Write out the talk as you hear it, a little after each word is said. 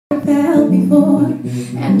felt before,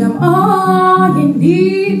 and I'm all you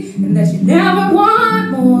need, and that you never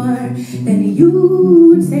want more. Then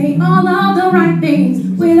you'd say all of the right things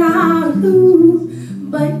without a clue,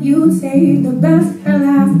 but you'd save the best for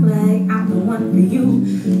last, like I'm the one for you.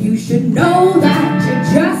 You should know that you're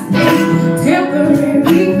just a temporary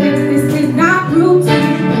fix. This is not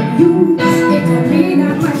routine for you. It don't mean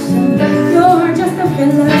that much to me. You're just a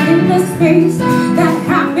filler in the space that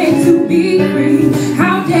happened to be free.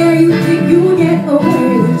 How dare you think you get away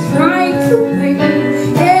with trying to play me?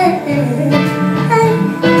 Yeah, hey,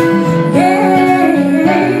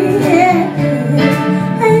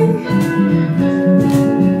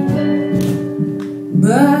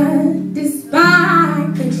 but despite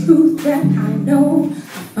the truth that I know,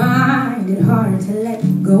 I find it hard to let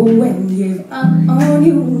go and give up on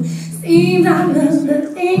you. Seems I love the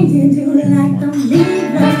things you do, like the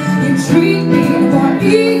meaner you treat me, the more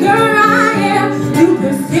eager I am to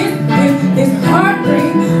persist with this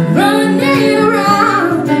heartbreak running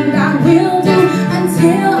around, and I will do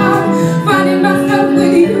until I'm finding myself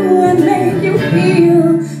with you and make you feel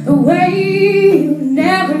the way you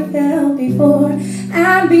never felt before,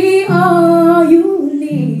 and be all you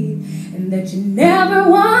need, and that you never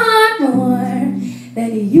want more.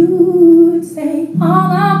 Then you'd say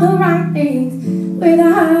all of the right things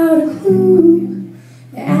without a clue,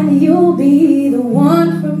 and you'll be the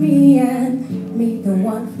one for me and me the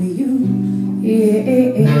one for you.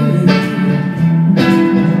 Yeah.